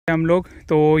हम लोग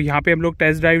तो यहाँ पे हम लोग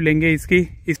टेस्ट ड्राइव लेंगे इसकी।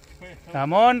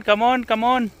 Come on come on come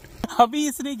on, अभी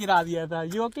इसने गिरा दिया था।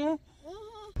 You okay?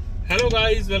 Hello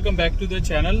guys, welcome back to the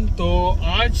channel. तो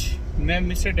आज मैं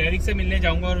मिस्टर डेरिक से मिलने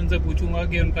जाऊंगा और उनसे पूछूंगा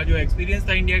कि उनका जो एक्सपीरियंस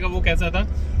था इंडिया का वो कैसा था।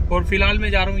 और फिलहाल मैं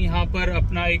जा रहा हूँ यहाँ पर,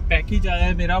 अपना एक पैकेज आया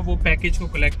है मेरा, वो पैकेज को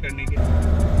कलेक्ट करने के।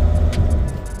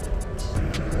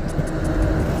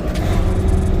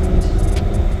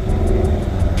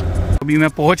 अभी मैं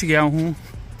पहुँच गया हूँ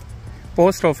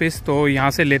पोस्ट ऑफिस, तो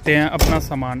यहाँ से लेते हैं अपना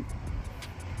सामान।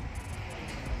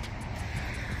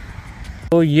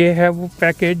 तो ये है वो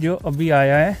पैकेज जो अभी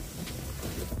आया है।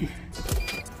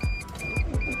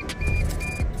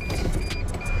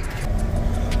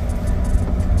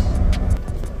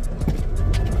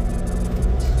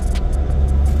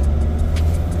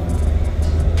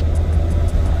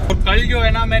 कल जो है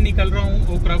ना, मैं निकल रहा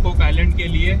हूँ ओकराकोक आइलैंड के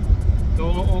लिए। तो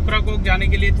ओकराकोक जाने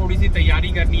के लिए थोड़ी सी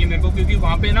तैयारी करनी है मेरे को, क्योंकि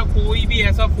वहाँ पे ना कोई भी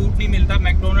ऐसा फूड नहीं मिलता,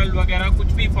 मैकडोनल्ड वगैरह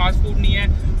कुछ भी फास्ट फूड नहीं है,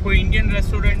 कोई इंडियन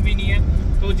रेस्टोरेंट भी नहीं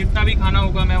है। तो जितना भी खाना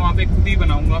होगा मैं वहाँ पे खुद ही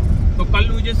बनाऊंगा। तो कल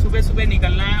मुझे सुबह सुबह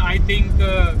निकलना है। आई थिंक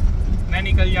मैं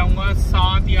निकल जाऊँगा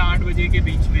 7 या 8 बजे के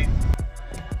बीच में।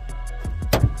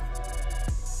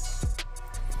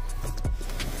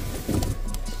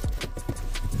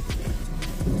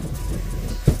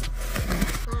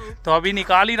 तो अभी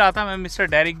निकाल ही रहा था मैं, मिस्टर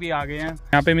डेरिक भी आ गए हैं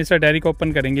यहाँ पे। मिस्टर डेरिक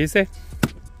ओपन करेंगे इसे।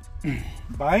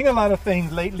 Buying a lot of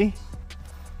things lately.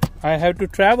 I have to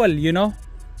travel, you know.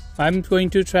 I'm going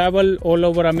to travel all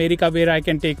over America where I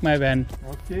can take my van.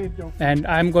 Okay. And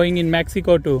I'm going in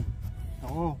Mexico too.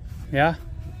 Oh. Yeah.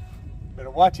 Better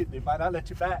watch it. They might not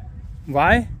let you back.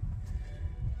 Why?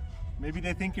 Maybe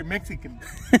they think you're Mexican.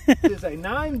 This is a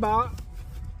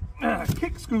 9-baht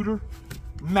kick scooter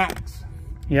max.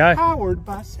 Yeah. Powered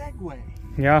by Segway.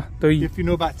 Yeah. तो If you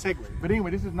know about Segway. But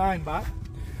anyway, this is 9-baht.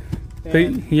 तो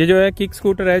ये जो है kick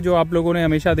scooter है जो आप लोगों ने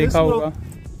हमेशा देखा होगा।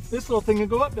 This little thing will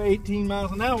go up to 18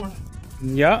 miles an hour.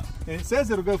 Yeah. And it says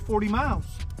it'll go 40 miles.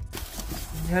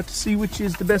 You have to see which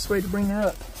is the best way to bring her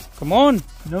up. Come on.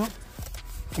 No.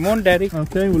 Come on, Derrick.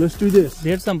 Okay, well let's do this.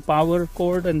 There's some power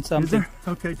cord and something.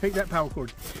 Okay, take that power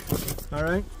cord. All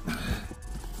right.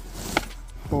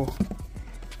 Oh.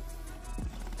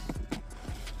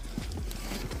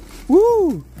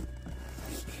 Woo!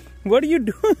 What are you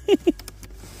doing?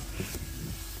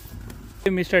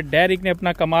 Mister Derek ने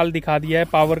अपना कमाल दिखा दिया है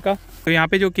power का। तो यहाँ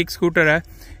पे जो किक स्कूटर है,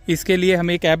 इसके लिए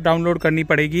हमें एक ऐप डाउनलोड करनी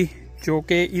पड़ेगी जो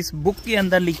कि इस बुक के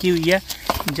अंदर लिखी हुई है,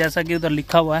 जैसा कि उधर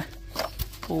लिखा हुआ है।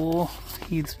 तो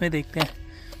इसमें देखते हैं,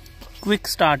 क्विक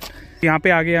स्टार्ट। यहाँ पे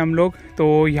आ गए हम लोग।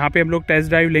 तो यहाँ पे हम लोग टेस्ट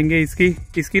ड्राइव लेंगे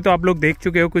इसकी तो आप लोग देख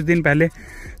चुके हो कुछ दिन पहले।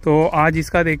 तो आज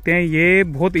इसका देखते हैं। ये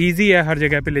बहुत इजी है हर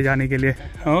जगह पे ले जाने के लिए।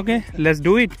 Okay, let's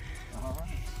do it.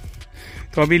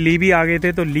 तो अभी ली भी आ गए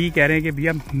थे, तो ली कह रहे हैं कि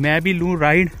भैया मैं भी लूँ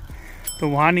राइड। तो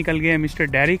वहाँ निकल गए हैं मिस्टर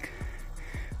डेरिक।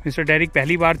 मिस्टर डेरिक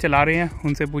पहली बार चला रहे हैं,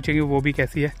 उनसे पूछेंगे वो भी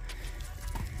कैसी है।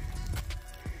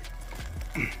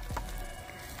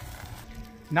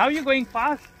 Now you going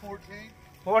fast?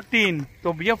 14।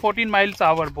 तो भैया 14 माइल्स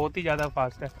आवर, बहुत ही ज़्यादा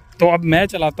फास्ट है। तो अब मैं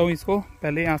चलाता हूँ इसको।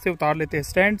 पहले यहाँ से उतार लेते हैं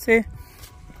स्टैंड से।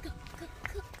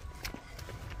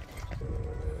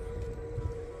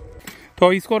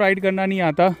 तो इसको राइड करना नहीं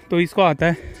आता, तो इसको आता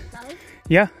है।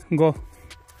 या गो।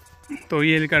 तो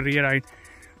ये कर रही है राइड।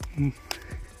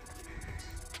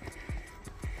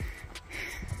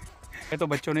 तो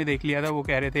बच्चों ने देख लिया था, वो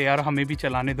कह रहे थे यार हमें भी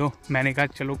चलाने दो। मैंने कहा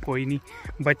चलो कोई नहीं,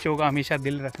 बच्चों का हमेशा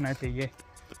दिल रखना चाहिए।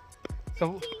 तो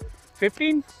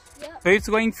 15? तो इट्स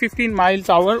गोइंग 15 माइल्स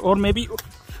आवर और मे बी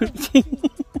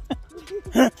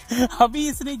अभी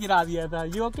इसने गिरा दिया था।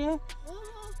 You okay?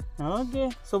 Okay.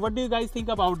 So what do you guys think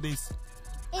about this?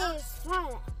 It's fun,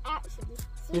 actually.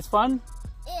 It's fun?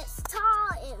 It's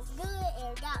tall, it's good,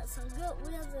 it got some good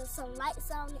wheels and some lights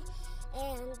on it,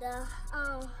 and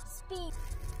speed.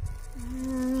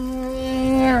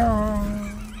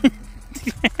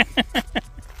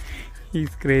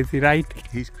 He's crazy, right?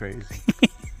 He's crazy.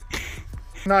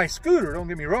 Nice scooter, don't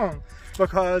get me wrong,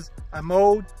 because I'm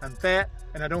old, I'm fat,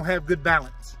 and I don't have good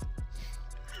balance.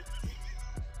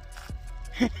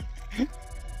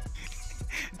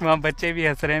 वहाँ बच्चे भी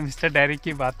हंस रहे हैं mister Derek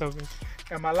की बातों पे।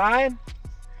 Am I lying?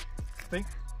 Think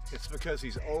it's because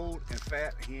he's old and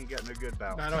fat. He ain't got no good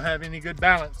balance. I don't have any good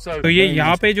balance. So ये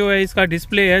यहाँ पे जो है इसका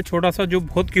डिस्प्ले है छोटा सा, जो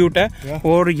बहुत क्यूट है।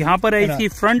 और यहाँ पर है इसकी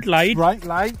front light, bright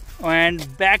light, and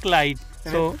back light.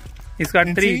 तो इसका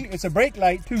and see, it's a brake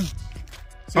light too.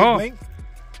 See the blink?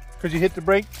 Because you hit the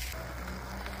brake.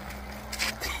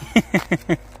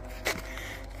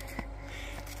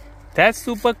 That's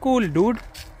super cool, dude.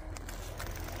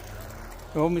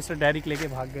 तो मिस्टर डेरिक लेके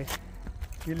भाग गए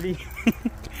दिल्ली।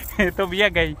 तो भैया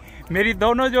गई मेरी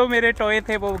दोनों जो मेरे टॉय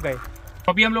थे वो गए।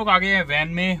 अभी हम लोग आ गए हैं वैन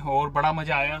में और बड़ा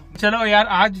मजा आया। चलो यार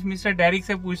आज मिस्टर डेरिक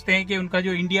से पूछते हैं कि उनका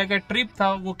जो इंडिया का ट्रिप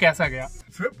था वो कैसा गया।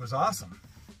 Trip was awesome.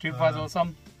 Trip was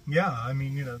awesome. Yeah, I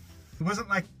mean, you know, it wasn't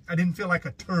like I didn't feel like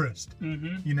a tourist.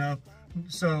 You know,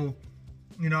 so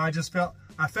you know,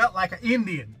 I felt like an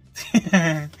Indian.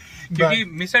 क्योंकि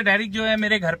mister Derek जो है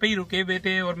मेरे घर पे ही रुके हुए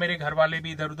थे और मेरे घर वाले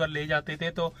भी इधर उधर ले जाते थे,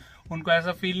 तो उनको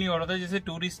ऐसा फील नहीं हो रहा था जैसे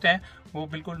टूरिस्ट हैं, वो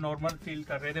बिल्कुल नॉर्मल फील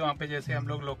कर रहे थे वहाँ पे जैसे हम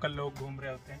लोग लोकल लोग घूम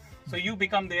रहे होते हैं। So you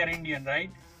become their Indian,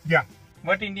 right? Yeah.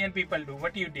 What Indian people do?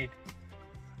 What you did?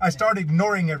 I started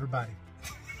ignoring everybody.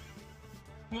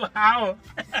 Wow.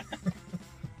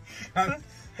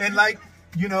 And like,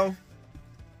 you know,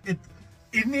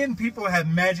 Indian people have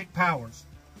magic powers.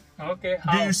 Okay.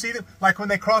 How? Do you see them? Like when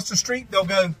they cross the street, they'll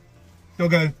go,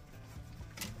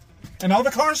 and all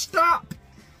the cars stop.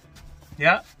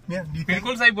 Yeah. Yeah. Do you think?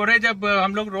 बिल्कुल सही बोल रहे हैं। जब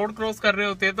हम लोग road cross कर रहे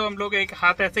होते हैं तो हम लोग एक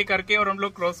हाथ ऐसे करके और हम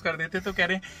लोग क्रॉस कर देते, तो कह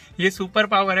रहे हैं ये सुपर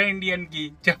पावर है इंडियन की,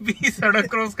 जब भी सड़क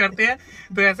क्रॉस करते हैं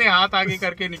तो ऐसे हाथ आगे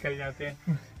करके निकल जाते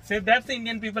हैं। So that's the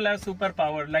Indian people have super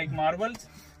power, like Marvels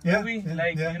movie,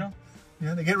 like you know.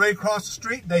 Yeah, they get ready to cross the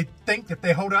street. They think if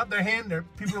they hold out their hand,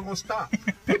 people are gonna stop.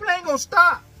 People ain't gonna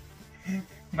stop.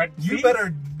 But You better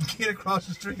get across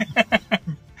the street.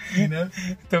 You know.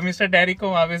 तो mister Derek को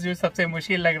वहाँ पे जो सबसे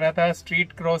मुश्किल लग रहा था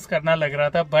स्ट्रीट क्रॉस करना लग रहा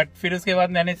था, बट फिर उसके बाद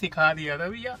मैंने सिखा दिया था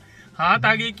भैया हाथ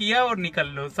आगे किया और निकल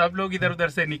लो, सब लोग इधर उधर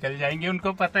से निकल जाएंगे।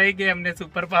 उनको पता है कि हमने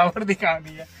सुपर पावर दिखा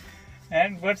दिया।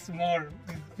 And what's more,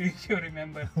 you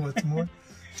remember? What's more?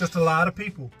 Just a lot of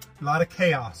people, a lot of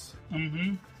chaos.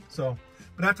 So,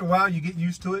 but after a while, you get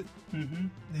used to it,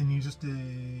 and you just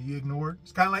you ignore it.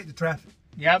 It's kind of like the traffic.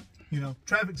 Yep. You know,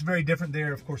 traffic's very different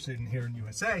there, of course, than here in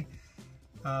USA.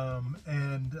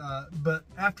 But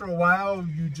after a while,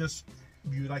 you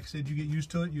like I said, you get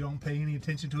used to it. You don't pay any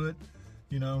attention to it.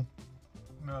 You know,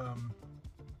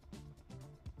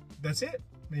 that's it.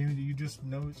 Maybe you just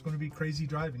know it's going to be crazy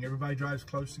driving. Everybody drives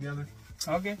close together.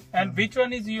 Okay. And which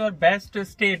one is your best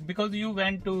state? Because you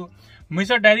went to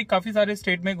mister Derek काफी सारे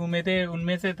state में घूमे थे,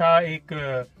 उनमें से था एक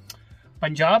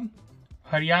पंजाब,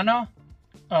 हरियाणा,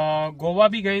 गोवा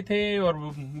भी गए थे और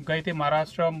गए थे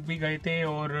महाराष्ट्र भी गए थे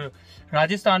और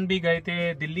राजस्थान भी गए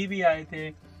थे, दिल्ली भी आए थे,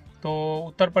 तो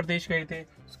उत्तर प्रदेश गए थे।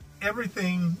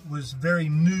 Everything was very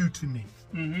new to me.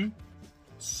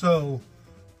 So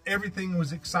everything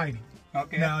was exciting.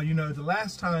 Okay. Now, you know, the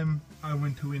last time I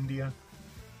went to India,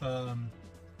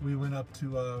 we went up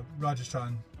to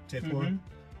Rajasthan, Jaipur,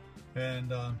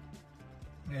 and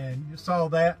you saw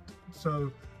that.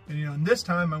 So, and, you know, and this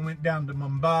time I went down to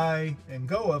Mumbai and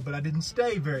Goa, but I didn't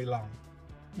stay very long.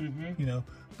 You know,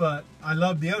 but I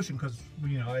love the ocean because,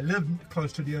 you know, I live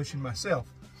close to the ocean myself,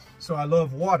 so I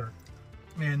love water.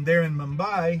 And there in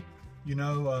Mumbai, you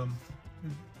know,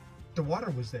 the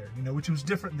water was there, you know, which was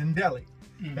different than Delhi.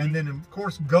 And then, of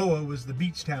course, Goa was the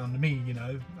beach town to me, you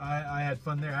know. I had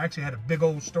fun there. I actually had a big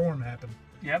old storm happen.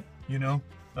 Yep. You know.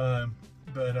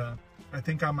 But I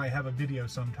think I might have a video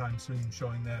sometime soon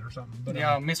showing that or something. But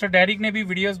yeah, mister Derek ने भी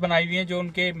videos बनाई हुई हैं जो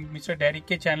उनके mister Derek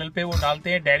के channel पे वो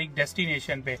डालते हैं, डेरिक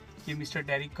डेस्टिनेशन पे। ये मिस्टर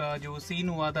डेरिक का जो सीन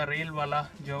हुआ था रेल वाला,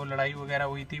 जो लड़ाई वगैरह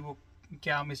हुई थी, वो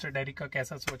क्या मिस्टर डेरिक का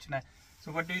कैसा सोचना है।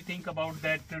 So what do you think about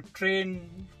that train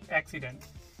accident?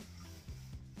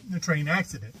 The train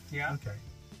accident? Yeah. Okay.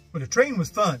 Well, the train was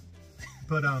fun,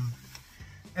 but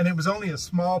and it was only a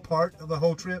small part of the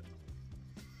whole trip.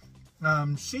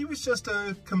 She was just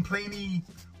a complaining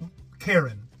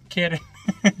Karen. Karen.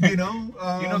 You know.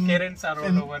 You know, Karens are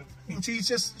all over. And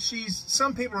she's.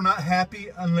 Some people are not happy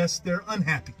unless they're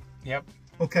unhappy. Yep.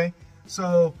 Okay.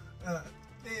 So,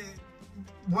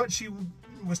 what she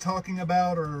was talking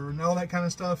about or all that kind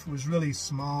of stuff was really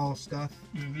small stuff.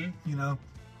 You know.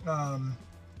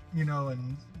 You know,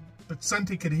 but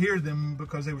Sunty could hear them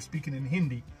because they were speaking in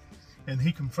Hindi, and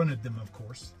he confronted them, of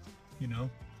course, you know,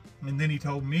 and then he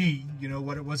told me, you know,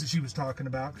 what it was that she was talking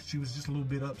about, 'cause she was just a little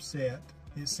bit upset,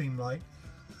 it seemed like.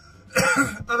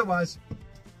 Otherwise,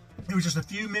 it was just a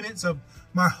few minutes of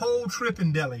my whole trip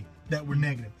in Delhi that were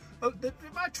negative. Oh,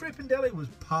 my trip in Delhi was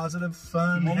positive,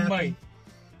 fun, Mumbai. happy.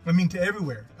 I mean, to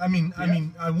everywhere. I mean,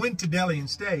 I went to Delhi and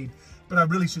stayed, but I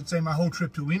really should say my whole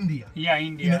trip to India. Yeah,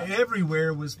 India. You know,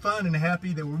 everywhere was fun and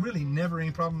happy. There were really never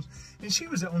any problems. And she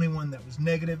was the only one that was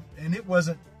negative, and it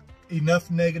wasn't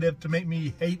enough negative to make me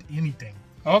hate anything.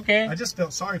 Okay. I just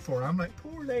felt sorry for her. I'm like,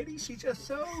 poor lady, she's just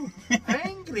so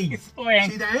angry. So angry.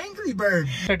 She's an angry bird.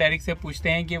 तो Derek से पूछते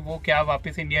हैं कि वो क्या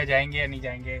वापस India जाएंगे या नहीं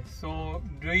जाएंगे. So,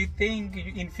 do you think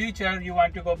in future you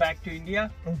want to go back to India?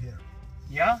 Oh, yeah.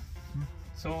 Yeah?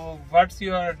 So, what's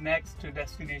your next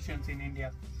destinations in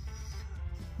India?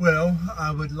 Well,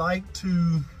 I would like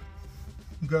to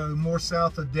go more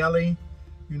south of Delhi,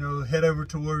 you know, head over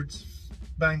towards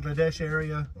Bangladesh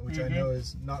area, which I know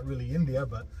is not really India,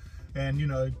 and you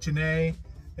know, Chennai,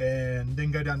 and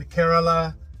then go down to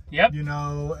Kerala. Yep. You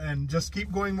know, and just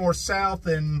keep going more south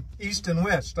and east and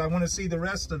west. I want to see the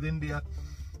rest of India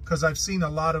because I've seen a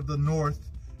lot of the north,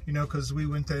 you know, because we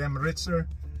went to Amritsar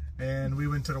and we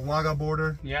went to the Wagah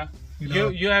border. Yeah.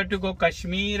 You have to go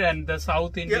Kashmir and the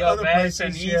South India, other West places,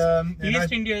 and East. yeah, and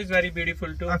East India is very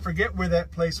beautiful too. I forget where that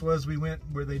place was we went,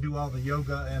 where they do all the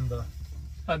yoga and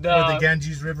where the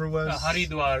Ganges River was.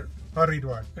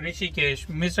 Haridwar. Rishikesh.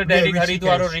 Mr. Derrick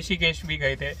Haridwar और Rishikesh भी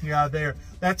गए थे. Yeah, there.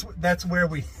 That's where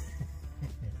we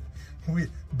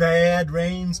bad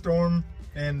rainstorm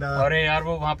and अरे यार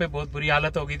वो वहाँ पे बहुत बुरी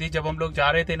हालत हो गई थी जब हम लोग जा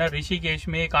रहे थे ना ऋषिकेश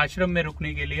में एक आश्रम में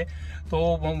रुकने के लिए, तो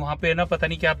वहाँ पे ना पता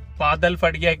नहीं क्या बादल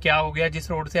फट गया, क्या हो गया, जिस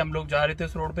रोड से हम लोग जा रहे थे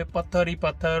उस रोड पे पत्थर ही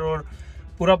पत्थर और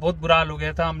पूरा बहुत बुरा हाल हो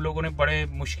गया था. हम लोगों ने बड़े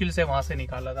मुश्किल से वहाँ से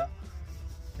निकाला था.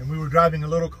 And we were driving a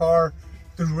little car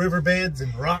through riverbeds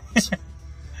and rocks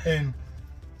and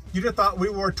you'd have thought we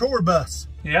were a tour bus.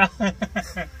 Yeah.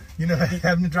 You know,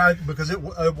 having to drive because it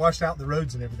washed out the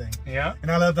roads and everything. Yeah.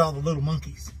 And I loved all the little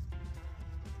monkeys.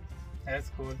 That's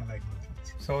cool. I like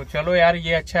monkeys. So चलो यार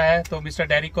ये अच्छा है. तो mister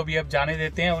Derek को भी अब जाने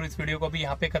देते हैं और इस वीडियो को भी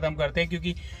यहाँ पे खत्म करते हैं,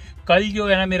 क्योंकि कल जो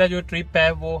है ना मेरा जो ट्रिप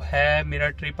है वो है, मेरा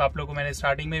ट्रिप आप लोगों को मैंने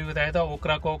स्टार्टिंग में भी बताया था,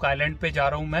 ओक्राकोक आइलैंड पे जा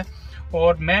रहा हूँ मैं.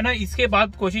 और मैं ना इसके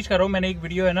बाद कोशिश कर रहा हूँ, मैंने एक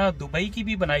वीडियो है ना दुबई की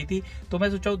भी बनाई थी, तो मैं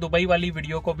सोचा दुबई वाली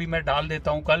वीडियो को भी मैं डाल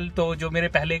देता हूँ कल. तो जो मेरे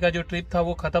पहले का जो ट्रिप था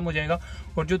वो खत्म हो जाएगा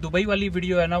और जो दुबई वाली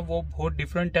वीडियो है ना वो बहुत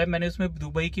डिफरेंट है. मैंने उसमें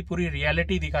दुबई की पूरी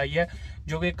रियलिटी दिखाई है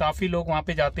जो कि काफी लोग वहां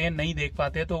पे जाते हैं नहीं देख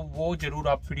पाते, तो वो जरूर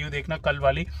आप वीडियो देखना कल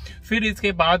वाली. फिर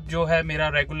इसके बाद जो है मेरा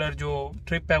रेगुलर जो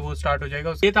ट्रिप है वो स्टार्ट हो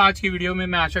जाएगा. ये था आज की वीडियो में.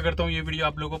 मैं आशा करता हूँ ये वीडियो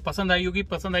आप लोगों को पसंद आई होगी.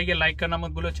 पसंद आई लाइक करना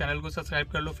मत भूलो, चैनल को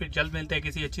सब्सक्राइब कर लो. फिर जल्द मिलते हैं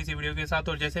किसी अच्छी सी वीडियो के साथ.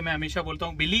 और जैसे मैं हमेशा बोलता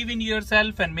हूँ, believe in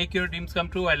yourself and make your dreams come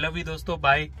true. I love you दोस्तों.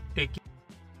 बाय. Take care.